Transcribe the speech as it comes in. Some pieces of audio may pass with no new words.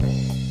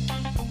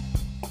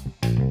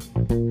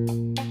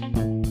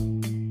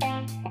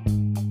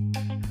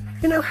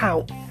know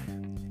how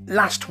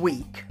last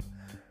week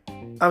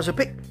I was a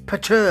bit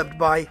perturbed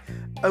by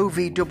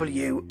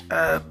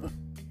OVW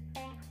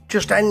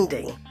just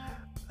ending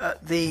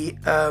the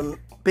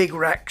Big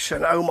Rex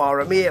and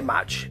Omar Amir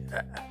match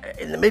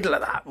in the middle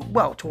of that,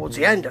 well, towards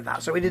the end of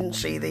that, so we didn't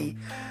see the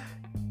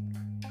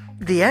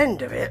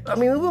end of it. I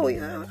mean,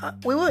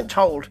 we weren't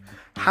told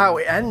how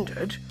it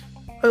ended.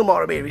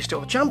 Omar Amir is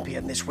still the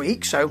champion this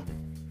week, so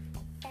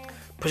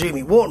presume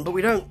he won, but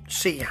we don't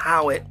see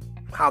how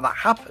that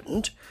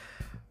happened.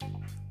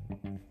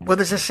 Well,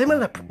 there's a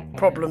similar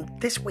problem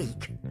this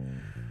week.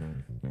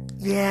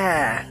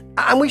 Yeah,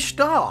 and we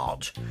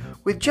start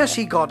with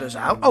Jesse Goddard's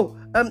out.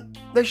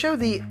 They show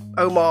the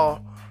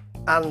Omar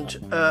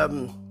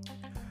and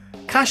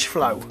Cash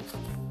Flow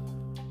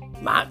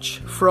match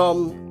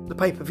from the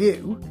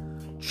pay-per-view.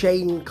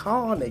 Shane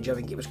Carnage, I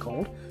think it was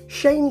called.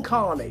 Shane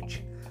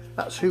Carnage.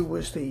 That's who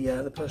was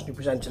the person who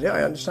presented it,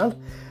 I understand.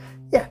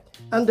 Yeah,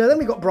 and then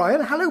we got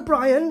Brian. Hello,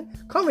 Brian.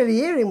 Can't really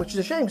hear him, which is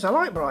a shame because I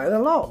like Brian a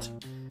lot.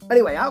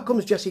 Anyway, out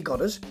comes Jesse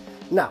Goddard.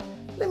 Now,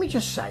 let me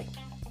just say,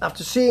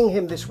 after seeing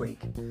him this week,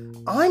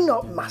 I'm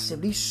not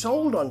massively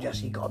sold on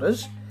Jesse Goddard.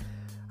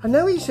 I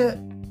know he's a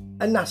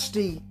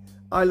nasty,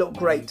 I look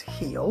great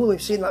heel.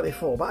 We've seen that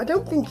before, but I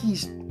don't think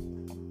he's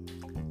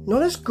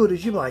not as good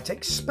as you might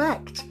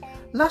expect.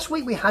 Last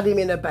week we had him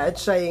in a bed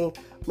saying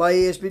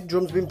my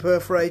drum's been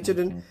perforated,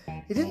 and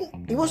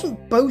he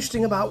wasn't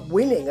boasting about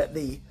winning at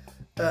the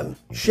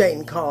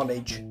Shane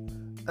Carnage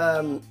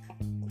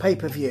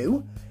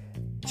pay-per-view.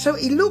 So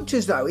he looked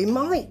as though he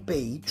might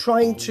be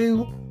trying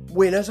to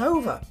win us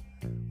over.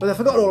 But I've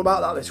forgotten all about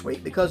that this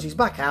week because he's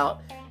back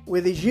out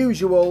with his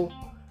usual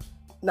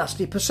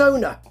nasty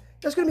persona.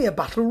 There's going to be a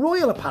battle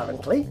royal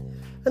apparently,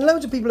 and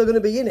loads of people are going to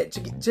be in it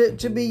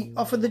to be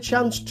offered the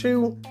chance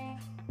to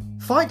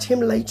fight him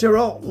later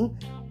on,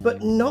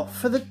 but not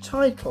for the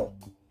title.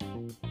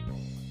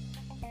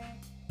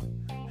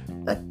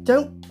 I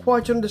don't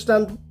quite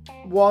understand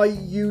why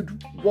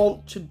you'd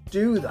want to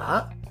do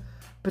that,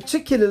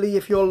 particularly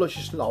if you're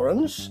Lucius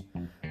Lawrence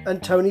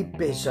and Tony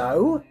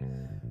Bizzo.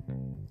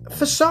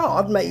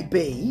 Facade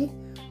maybe,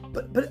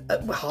 but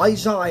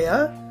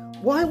Isaiah,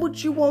 why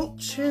would you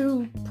want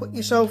to put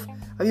yourself?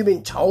 Have you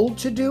been told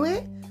to do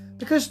it?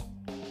 Because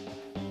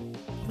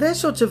they're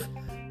sort of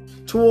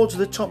towards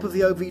the top of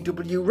the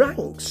OVW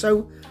ranks,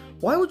 so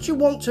why would you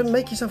want to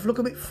make yourself look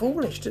a bit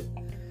foolish?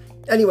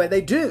 Anyway,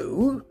 they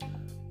do.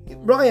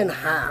 Ryan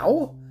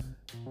Howe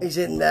is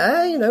in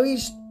there. You know,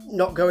 he's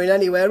not going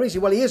anywhere, is he?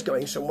 Well, he is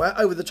going somewhere,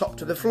 over the top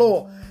to the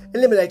floor,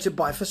 eliminated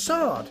by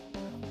Facade.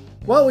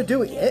 While we're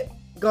doing it,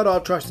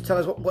 Goddard tries to tell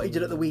us what he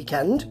did at the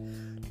weekend.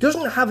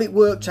 Doesn't have it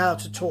worked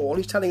out at all.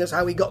 He's telling us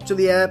how he got to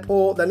the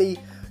airport, then he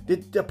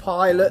did a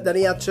pilot, then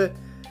he had to...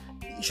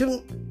 You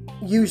shouldn't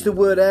use the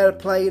word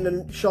airplane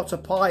and shot a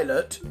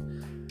pilot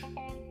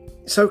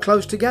so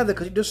close together,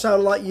 because it does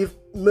sound like you've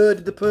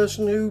murdered the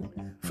person who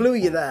flew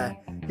you there.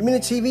 You mean a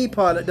TV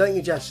pilot, don't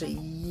you, Jesse?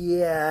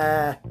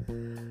 Yeah.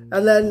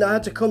 And then I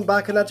had to come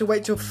back and I had to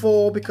wait till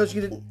 4 because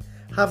he's not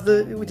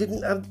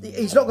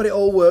got it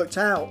all worked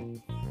out.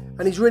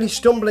 And he's really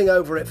stumbling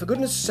over it. For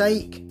goodness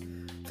sake,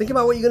 think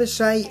about what you're going to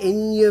say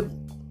in your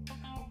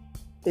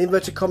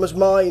inverted commas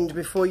mind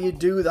before you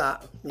do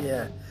that.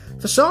 Yeah.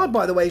 Facade,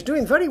 by the way, is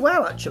doing very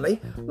well, actually.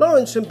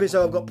 Lawrence and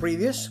Bizzo have got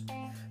previous.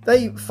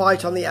 They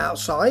fight on the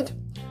outside.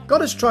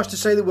 Goddard tries to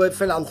say the word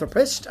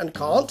philanthropist and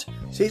can't.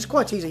 See, it's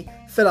quite easy.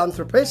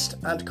 Philanthropist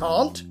and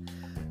can't.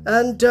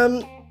 And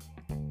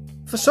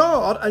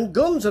Facade and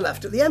Guns are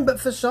left at the end, but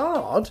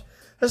Facade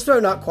has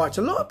thrown out quite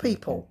a lot of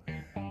people.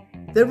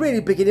 They're really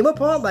bigging him up,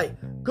 aren't they?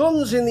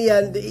 Guns in the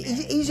end,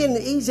 he's in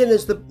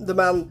as the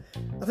man.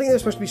 I think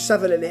there's supposed to be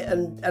 7 in it,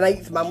 and an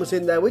 8th man was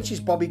in there, which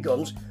is Bobby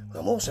Guns, who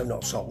I'm also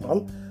not sold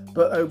on,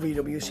 but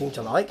OVW seem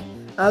to like.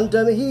 And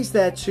he's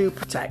there to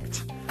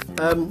protect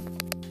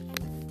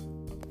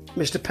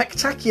Mr.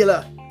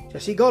 Pectacular,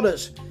 Jesse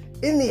Goddard.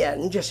 In the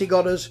end, Jesse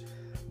Goddard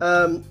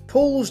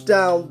pulls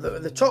down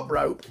the top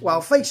rope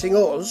while facing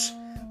us,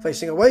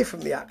 facing away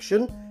from the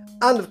action,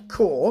 and of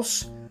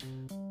course,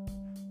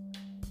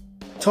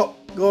 Top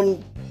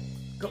Gun,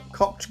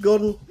 cocked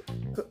gun,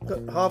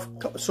 half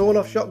sawn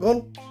off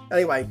shotgun.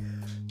 Anyway,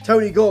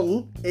 Tony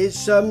Gunn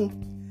is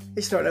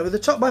thrown over the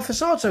top by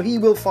Facade, so he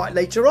will fight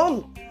later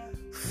on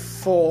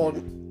for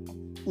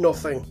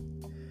nothing.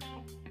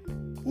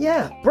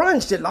 Yeah,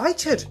 Brian's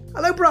delighted.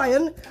 Hello,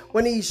 Brian.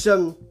 When he's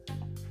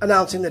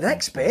announcing the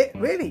next bit,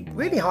 really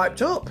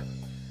hyped up.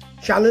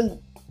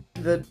 Shannon,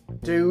 the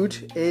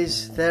dude,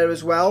 is there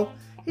as well.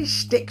 He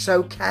sticks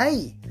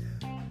okay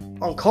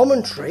on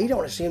commentary. Don't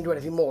want to see him do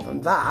anything more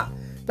than that.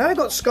 Now we've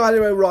got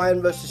Skylar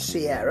O'Ryan versus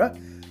Sierra.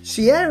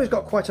 Sierra's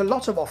got quite a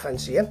lot of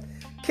offense here.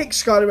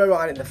 Kicks Skylar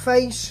O'Ryan in the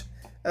face.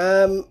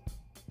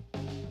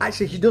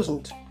 Actually, she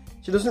doesn't.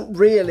 She doesn't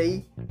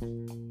really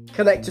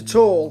connect at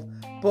all.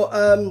 But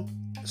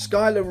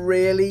Skylar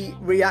really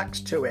reacts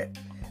to it.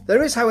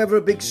 There is, however,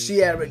 a big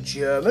Sierra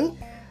German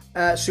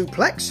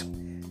suplex.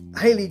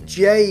 Haley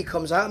J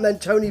comes out, and then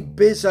Tony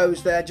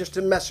Bizzo's there just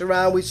to mess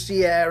around with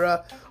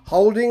Sierra,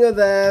 holding her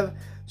there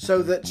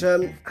so that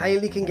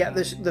Hayley can get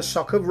the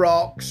sock of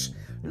rocks.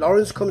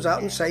 Lawrence comes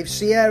out and saves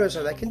Sierra,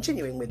 so they're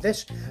continuing with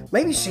this.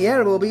 Maybe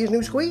Sierra will be his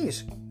new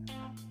squeeze.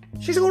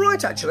 She's all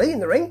right, actually, in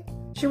the ring.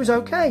 She was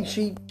okay.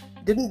 She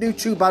didn't do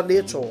too badly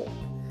at all.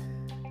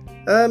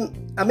 Omar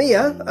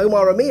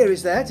Amir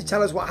is there to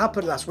tell us what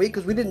happened last week,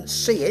 because we didn't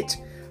see it.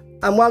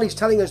 And while he's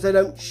telling us they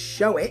don't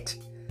show it,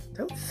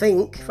 don't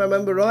think, if I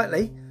remember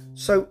rightly.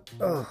 So,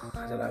 I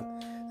don't know.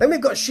 Then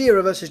we've got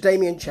Shera versus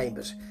Damian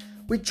Chambers.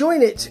 We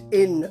join it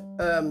in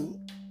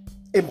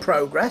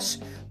progress,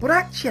 but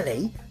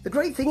actually, the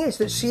great thing is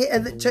that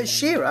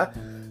Shera,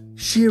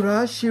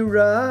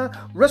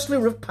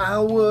 wrestler of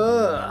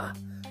power,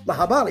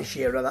 Mahabali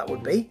Shera, that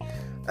would be.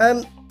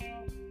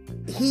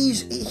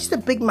 He's the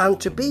big man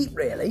to beat,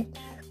 really,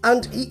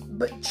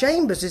 but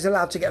Chambers is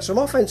allowed to get some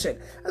offense in,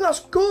 and that's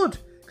good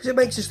because it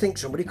makes us think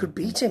somebody could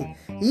beat him.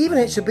 He even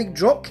hits a big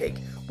drop kick,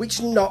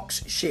 which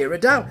knocks Shera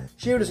down.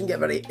 Shera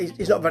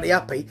he's not very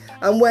happy,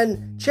 and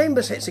when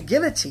Chambers hits a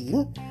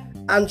guillotine,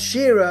 and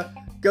Shera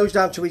goes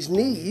down to his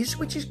knees,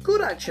 which is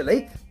good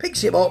actually,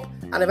 picks him up,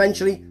 and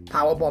eventually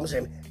power bombs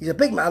him. He's a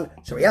big man,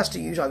 so he has to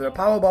use either a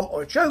power bomb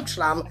or a choke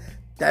slam.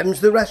 Them's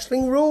the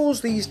wrestling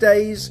rules these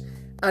days,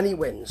 and he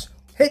wins.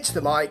 Hits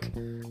the mic,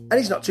 and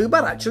he's not too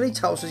bad actually.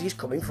 Tells us he's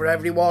coming for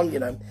everyone,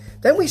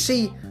 Then we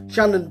see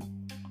Shannon,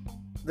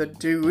 the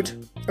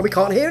dude, and we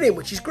can't hear him,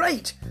 which is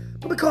great.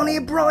 But we can't hear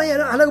Brian.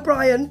 Hello,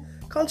 Brian.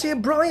 Can't hear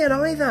Brian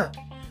either.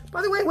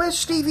 By the way, where's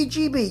Stevie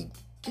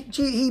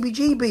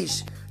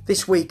Heebie-Jeebies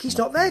this week? He's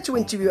not there to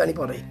interview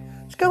anybody.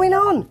 What's going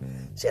on?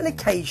 Is it an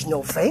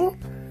occasional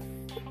thing?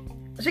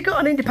 Has he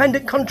got an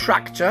independent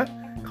contract,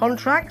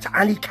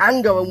 and he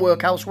can go and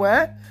work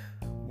elsewhere?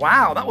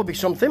 Wow, that would be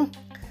something.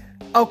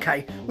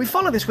 Okay, we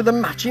follow this with a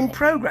match in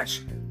progress.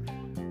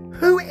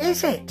 Who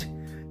is it?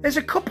 There's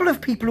a couple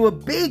of people who are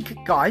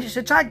big guys. It's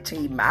a tag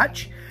team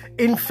match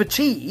in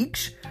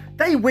fatigues.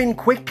 They win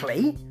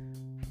quickly.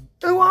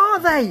 Who are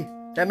they?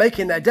 They're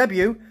making their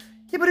debut.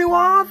 Yeah, but who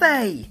are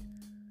they?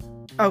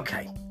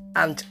 Okay,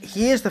 and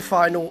here's the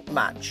final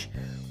match,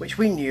 which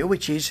we knew,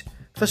 which is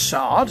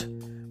Facade,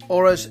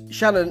 or as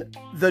Shannon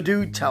the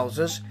Dude tells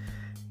us,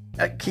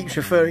 keeps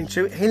referring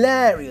to,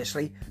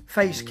 hilariously,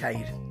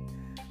 Facecade.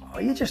 Oh,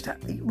 you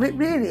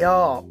really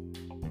are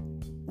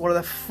one of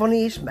the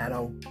funniest men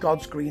on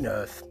God's green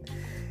earth.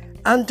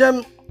 And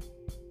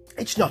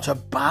it's not a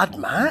bad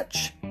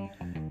match.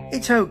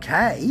 It's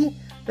okay.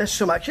 There's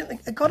some action.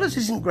 Goddard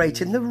isn't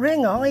great in the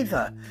ring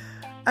either.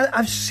 And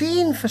I've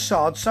seen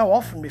Facade so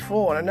often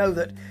before, and I know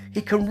that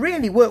he can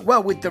really work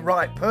well with the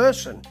right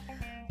person.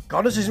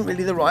 Goddard isn't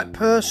really the right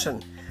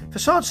person.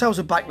 Facade sells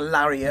a back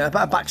lariat,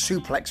 a back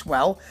suplex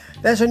well.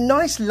 There's a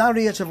nice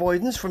lariat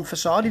avoidance from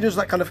Facade. He does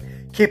that kind of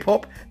kip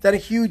up, then a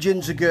huge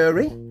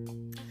enziguri.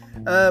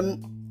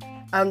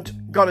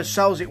 And Goddard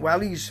sells it well.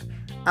 He's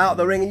out of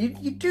the ring, and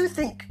you do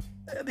think,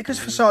 because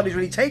Facade is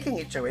really taking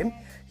it to him,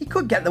 he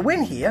could get the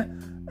win here.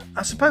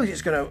 I suppose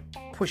it's going to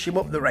push him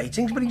up the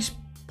ratings, but he's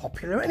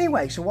popular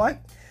anyway, so why?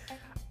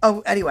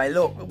 Oh, anyway,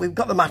 look, we've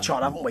got the match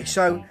on, haven't we?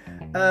 So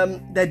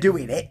they're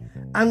doing it,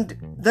 and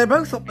they're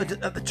both up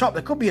at the top.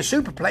 There could be a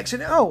superplex,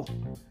 and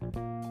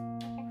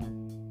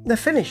they're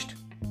finished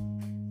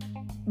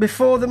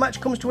before the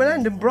match comes to an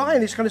end, and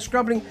Brian is kind of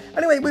scrabbling.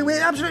 Anyway,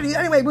 we're absolutely.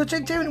 Anyway, we're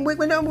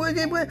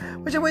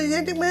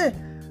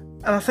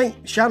and I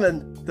think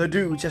Shannon, the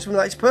dude, just went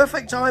like, it's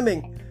perfect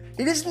timing.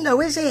 It isn't,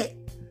 though, is it?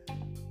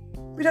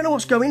 We don't know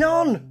what's going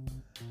on.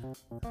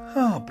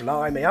 Oh,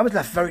 blimey! I was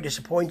left very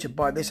disappointed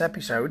by this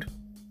episode.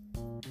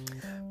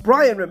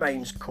 Brian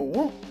remains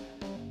cool.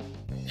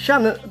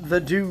 Shannon,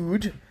 the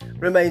dude,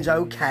 remains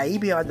okay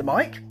behind the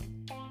mic.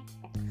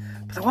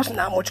 But there wasn't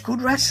that much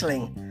good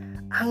wrestling.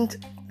 And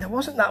there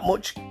wasn't that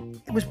much.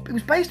 It was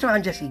based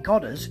around Jesse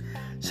Goddard's.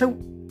 So,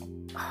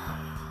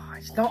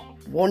 it's not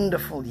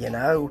wonderful,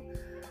 Yeah,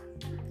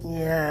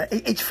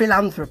 it's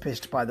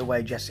philanthropist, by the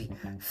way, Jesse.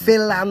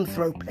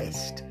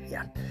 Philanthropist,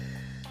 yeah.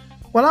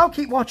 Well, I'll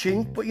keep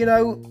watching, but,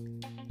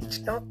 it's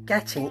not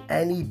getting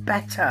any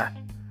better.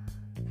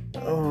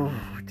 Oh,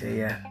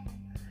 dear.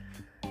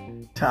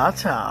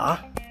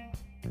 Ta-ta.